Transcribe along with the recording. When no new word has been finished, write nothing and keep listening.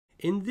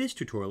In this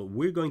tutorial,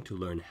 we're going to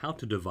learn how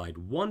to divide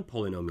one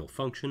polynomial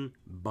function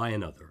by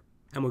another.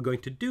 And we're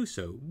going to do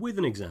so with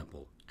an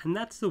example, and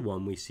that's the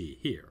one we see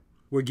here.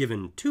 We're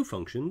given two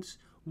functions,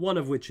 one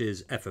of which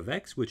is f of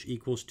x, which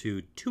equals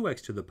to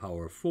 2x to the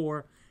power of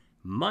 4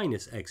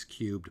 minus x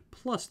cubed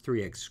plus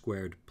 3x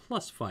squared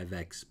plus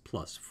 5x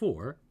plus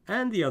 4,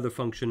 and the other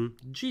function,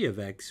 g of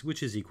x,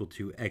 which is equal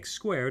to x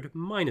squared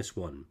minus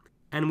 1.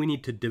 And we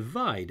need to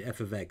divide f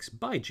of x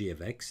by g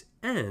of x,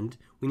 and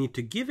we need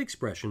to give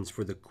expressions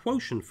for the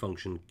quotient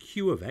function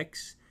q of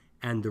x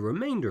and the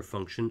remainder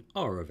function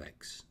r of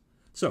x.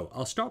 So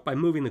I'll start by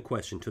moving the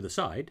question to the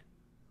side,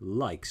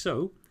 like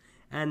so,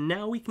 and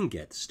now we can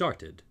get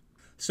started.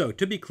 So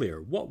to be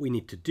clear, what we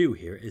need to do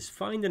here is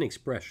find an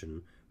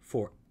expression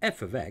for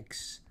f of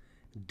x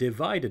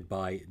divided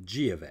by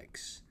g of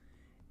x.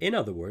 In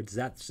other words,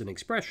 that's an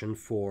expression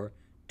for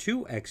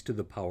 2x to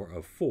the power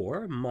of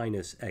 4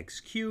 minus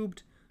x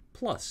cubed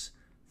plus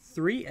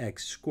 3x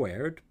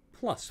squared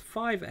plus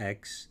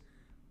 5x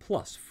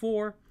plus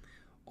 4,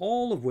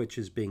 all of which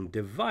is being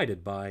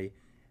divided by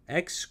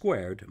x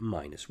squared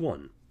minus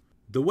 1.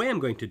 The way I'm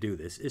going to do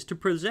this is to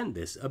present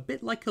this a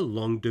bit like a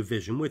long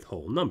division with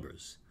whole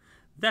numbers.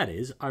 That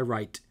is, I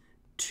write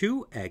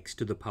 2x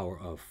to the power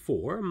of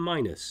 4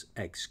 minus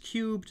x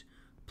cubed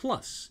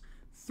plus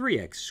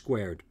 3x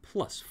squared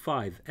plus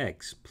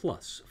 5x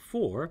plus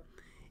 4,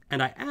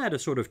 and I add a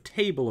sort of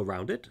table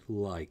around it,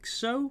 like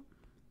so.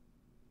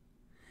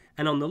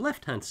 And on the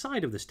left-hand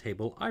side of this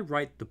table, I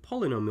write the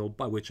polynomial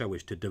by which I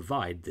wish to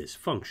divide this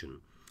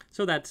function.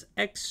 So that's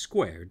x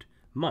squared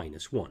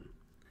minus 1.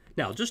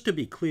 Now, just to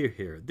be clear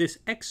here, this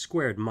x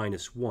squared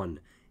minus 1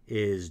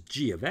 is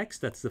g of x,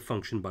 that's the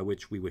function by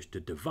which we wish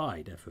to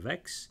divide f of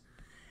x,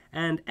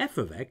 and f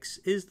of x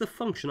is the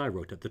function I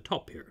wrote at the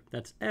top here,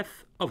 that's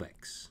f of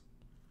x.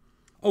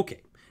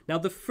 Okay, now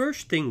the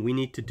first thing we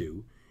need to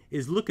do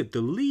is look at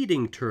the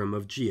leading term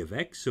of g of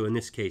x, so in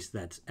this case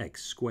that's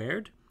x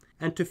squared,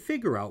 and to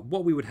figure out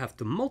what we would have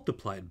to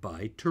multiply it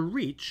by to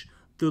reach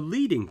the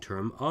leading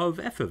term of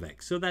f of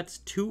x, so that's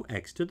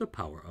 2x to the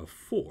power of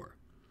 4.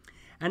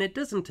 And it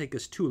doesn't take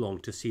us too long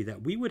to see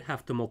that we would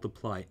have to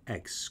multiply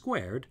x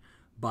squared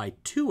by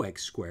 2x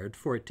squared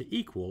for it to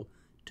equal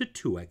to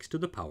 2x to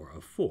the power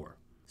of 4.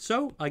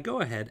 So I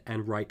go ahead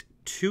and write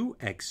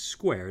 2x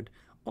squared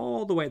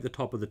all the way at the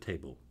top of the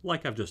table,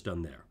 like I've just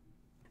done there.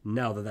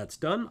 Now that that's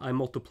done, I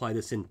multiply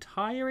this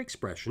entire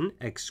expression,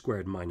 x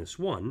squared minus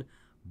 1,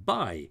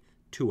 by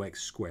 2x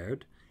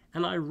squared,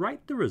 and I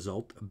write the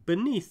result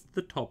beneath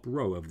the top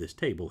row of this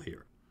table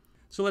here.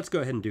 So let's go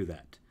ahead and do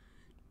that.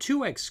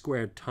 2x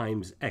squared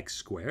times x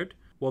squared,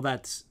 well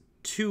that's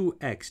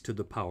 2x to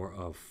the power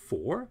of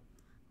 4,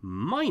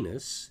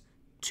 minus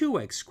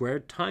 2x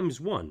squared times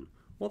 1,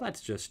 well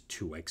that's just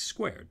 2x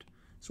squared.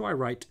 So I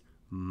write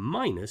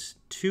minus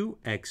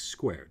 2x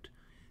squared.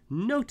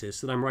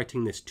 Notice that I'm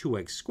writing this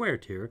 2x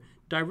squared here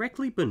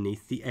directly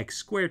beneath the x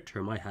squared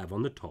term I have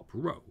on the top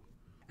row.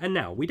 And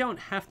now, we don't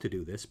have to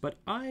do this, but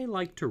I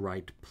like to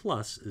write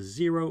plus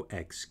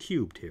 0x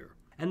cubed here.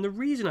 And the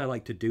reason I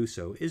like to do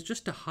so is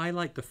just to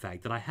highlight the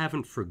fact that I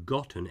haven't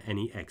forgotten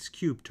any x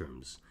cubed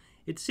terms.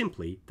 It's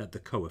simply that the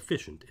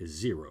coefficient is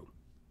 0.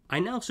 I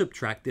now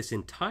subtract this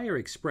entire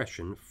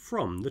expression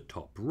from the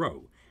top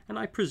row, and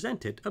I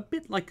present it a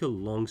bit like a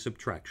long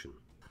subtraction.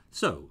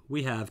 So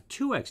we have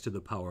 2x to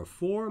the power of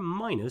 4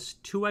 minus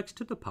 2x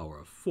to the power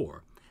of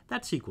 4.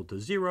 That's equal to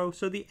 0,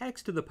 so the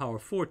x to the power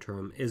of 4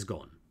 term is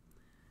gone.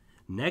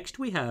 Next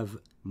we have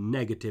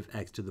negative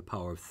x to the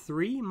power of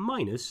 3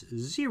 minus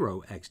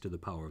 0x to the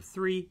power of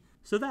 3,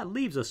 so that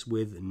leaves us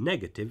with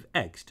negative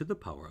x to the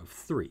power of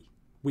 3.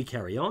 We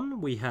carry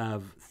on, we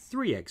have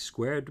 3x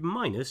squared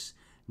minus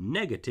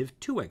negative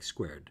 2x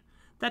squared.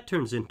 That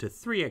turns into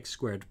 3x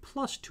squared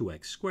plus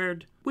 2x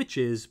squared, which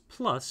is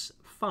plus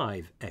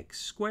 5x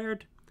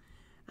squared.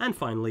 And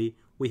finally,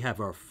 we have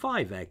our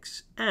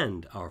 5x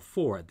and our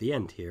 4 at the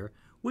end here,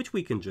 which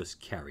we can just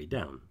carry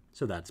down.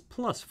 So that's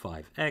plus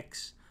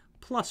 5x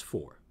plus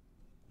 4.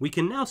 We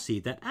can now see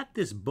that at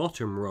this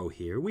bottom row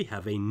here, we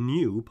have a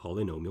new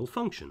polynomial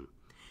function.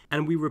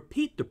 And we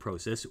repeat the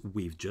process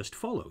we've just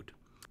followed.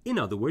 In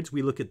other words,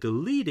 we look at the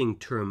leading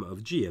term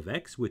of g of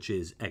x, which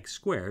is x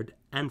squared,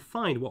 and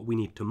find what we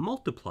need to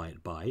multiply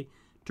it by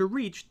to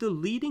reach the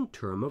leading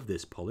term of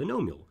this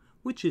polynomial,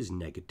 which is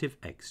negative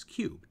x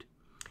cubed.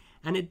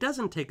 And it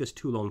doesn't take us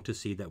too long to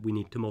see that we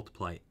need to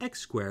multiply x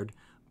squared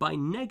by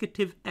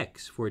negative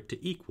x for it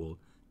to equal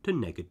to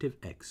negative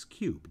x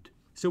cubed.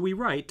 So we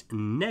write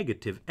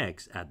negative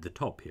x at the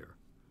top here.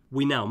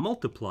 We now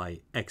multiply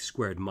x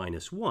squared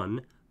minus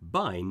 1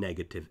 by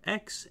negative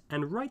x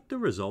and write the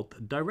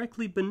result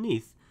directly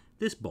beneath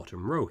this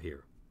bottom row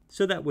here.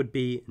 So that would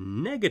be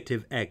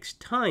negative x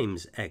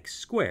times x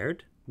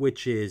squared,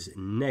 which is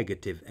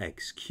negative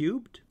x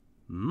cubed,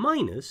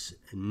 minus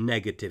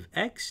negative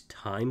x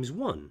times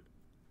 1.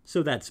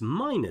 So that's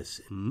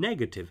minus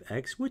negative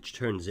x, which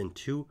turns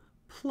into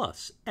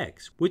plus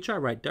x, which I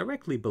write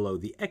directly below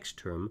the x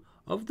term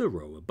of the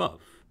row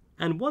above.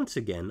 And once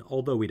again,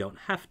 although we don't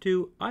have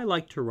to, I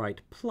like to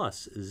write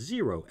plus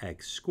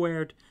 0x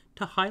squared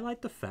to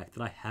highlight the fact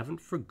that I haven't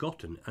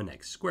forgotten an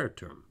x squared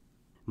term.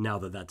 Now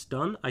that that's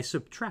done, I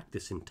subtract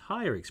this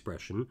entire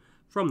expression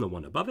from the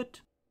one above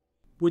it,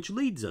 which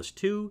leads us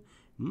to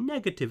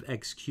negative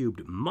x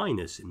cubed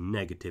minus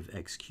negative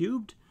x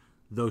cubed.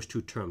 Those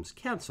two terms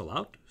cancel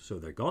out, so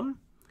they're gone.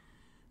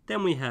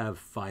 Then we have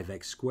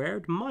 5x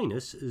squared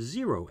minus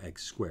 0x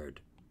squared,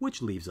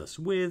 which leaves us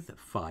with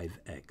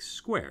 5x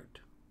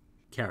squared.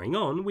 Carrying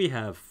on, we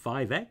have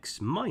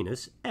 5x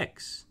minus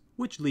x,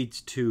 which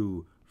leads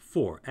to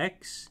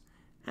 4x.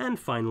 And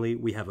finally,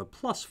 we have a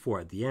plus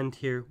 4 at the end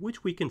here,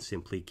 which we can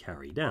simply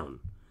carry down.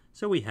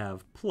 So we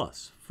have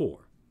plus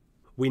 4.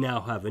 We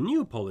now have a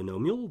new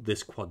polynomial,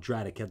 this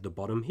quadratic at the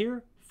bottom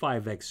here,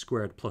 5x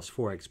squared plus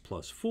 4x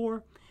plus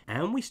 4,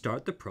 and we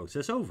start the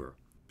process over.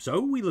 So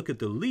we look at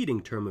the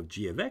leading term of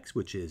g of x,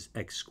 which is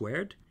x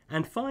squared,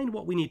 and find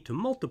what we need to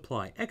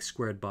multiply x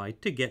squared by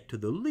to get to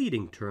the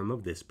leading term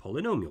of this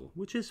polynomial,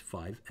 which is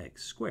 5x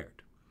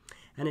squared.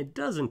 And it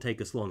doesn't take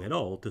us long at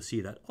all to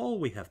see that all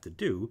we have to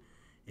do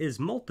is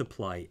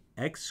multiply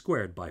x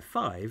squared by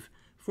 5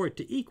 for it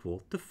to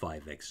equal to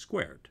 5x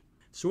squared.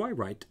 So I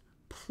write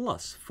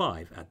plus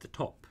 5 at the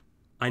top.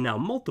 I now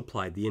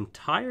multiply the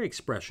entire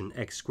expression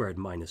x squared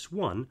minus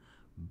 1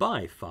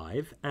 by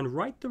 5 and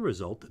write the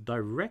result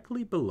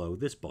directly below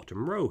this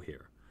bottom row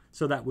here.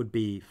 So that would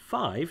be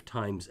 5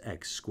 times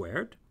x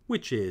squared,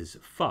 which is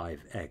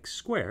 5x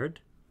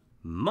squared,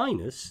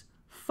 minus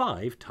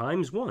 5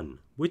 times 1,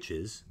 which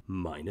is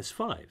minus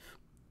 5.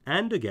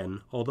 And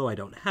again, although I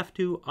don't have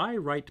to, I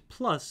write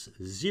plus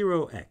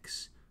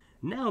 0x.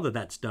 Now that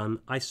that's done,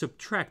 I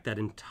subtract that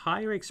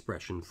entire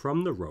expression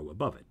from the row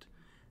above it.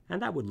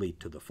 And that would lead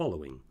to the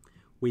following.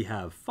 We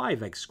have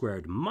 5x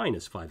squared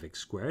minus 5x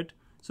squared,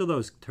 so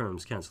those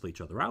terms cancel each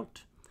other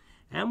out.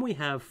 And we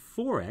have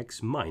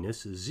 4x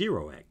minus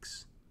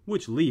 0x,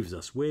 which leaves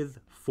us with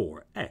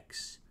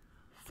 4x.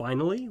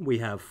 Finally, we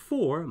have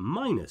 4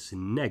 minus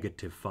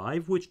negative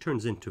 5, which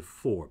turns into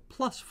 4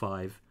 plus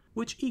 5,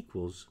 which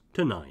equals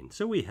to 9.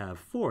 So we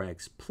have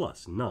 4x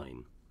plus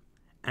 9.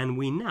 And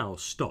we now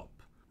stop.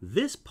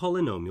 This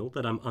polynomial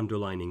that I'm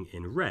underlining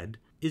in red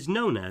is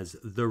known as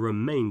the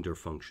remainder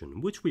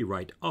function, which we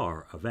write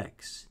r of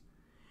x.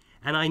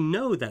 And I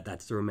know that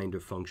that's the remainder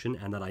function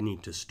and that I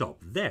need to stop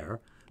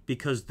there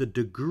because the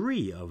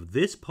degree of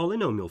this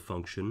polynomial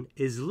function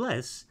is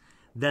less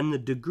than the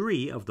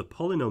degree of the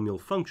polynomial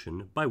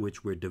function by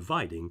which we're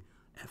dividing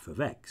f of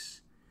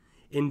x.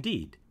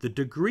 Indeed, the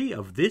degree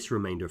of this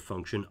remainder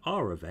function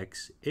r of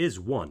x is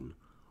 1.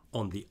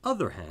 On the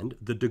other hand,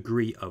 the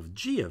degree of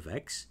g of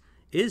x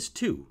is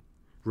 2.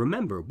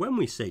 Remember, when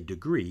we say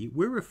degree,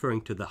 we're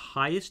referring to the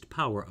highest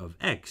power of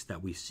x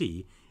that we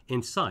see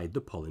inside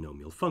the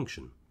polynomial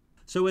function.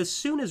 So as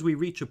soon as we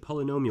reach a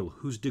polynomial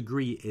whose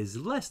degree is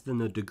less than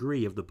the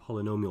degree of the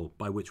polynomial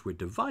by which we're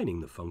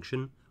dividing the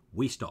function,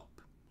 we stop.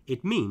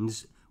 It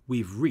means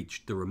we've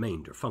reached the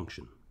remainder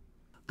function.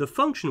 The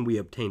function we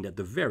obtained at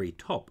the very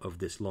top of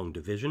this long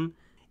division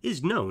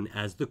is known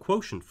as the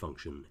quotient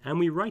function, and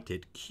we write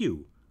it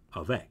q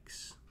of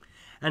x.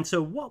 And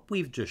so what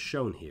we've just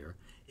shown here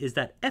is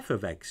that f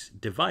of x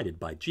divided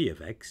by g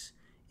of x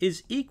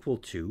is equal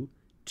to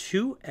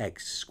 2x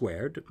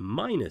squared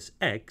minus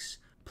x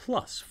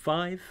plus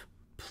 5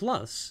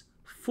 plus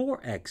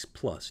 4x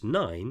plus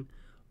 9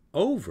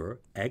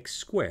 over x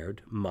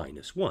squared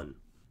minus 1.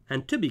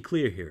 And to be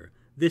clear here,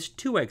 this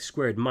 2x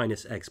squared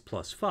minus x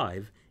plus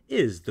 5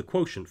 is the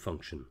quotient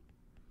function.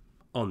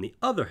 On the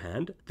other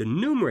hand, the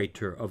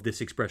numerator of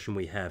this expression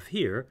we have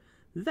here,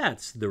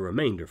 that's the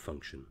remainder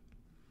function.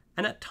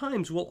 And at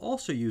times we'll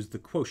also use the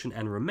quotient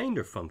and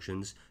remainder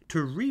functions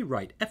to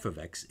rewrite f of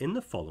x in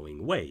the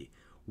following way.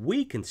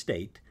 We can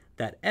state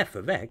that f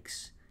of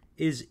x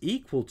is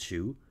equal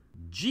to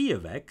g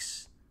of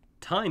x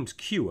times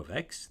q of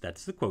x,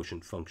 that's the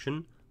quotient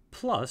function,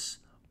 plus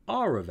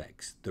r of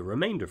x, the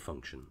remainder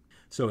function.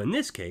 So in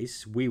this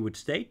case, we would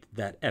state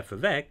that f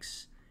of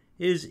x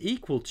is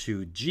equal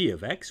to g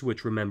of x,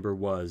 which remember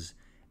was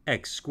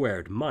x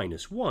squared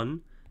minus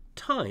 1,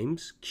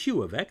 times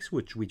q of x,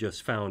 which we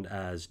just found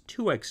as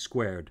 2x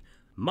squared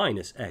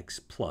minus x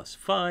plus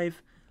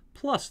 5,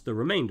 plus the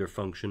remainder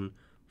function,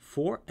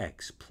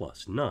 4x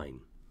plus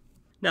 9.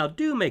 Now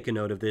do make a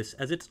note of this,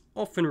 as it's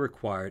often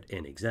required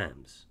in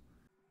exams.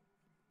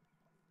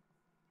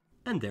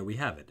 And there we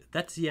have it.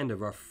 That's the end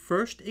of our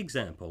first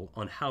example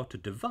on how to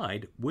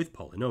divide with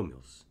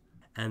polynomials.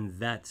 And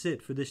that's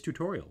it for this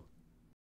tutorial.